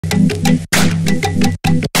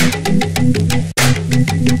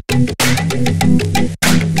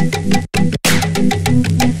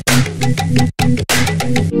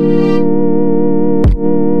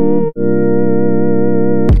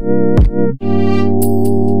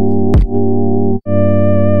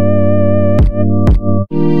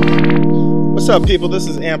up, people? This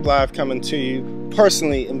is Amp Live coming to you,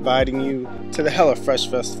 personally inviting you to the Hella Fresh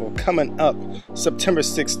Festival coming up September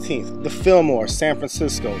 16th, the Fillmore, San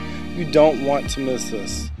Francisco. You don't want to miss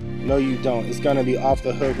this. No, you don't. It's gonna be off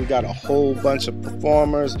the hook. We got a whole bunch of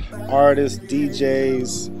performers, artists,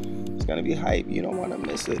 DJs. It's gonna be hype. You don't want to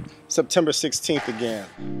miss it. September 16th again.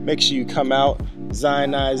 Make sure you come out.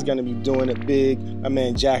 Zion I is gonna be doing it big. My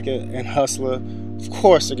man JACKA and HUSALAH, of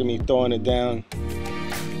course, they're gonna be throwing it down.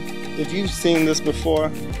 If you've seen this before,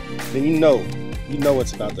 then you know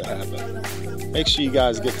what's about to happen. Make sure you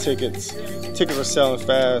guys get tickets. Tickets are selling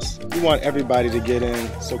fast. We want everybody to get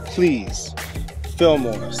in, so please.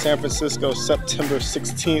 Fillmore, San Francisco, September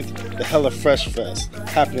 16th, the Hella Fresh Fest,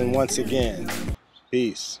 happening once again.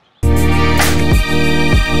 Peace.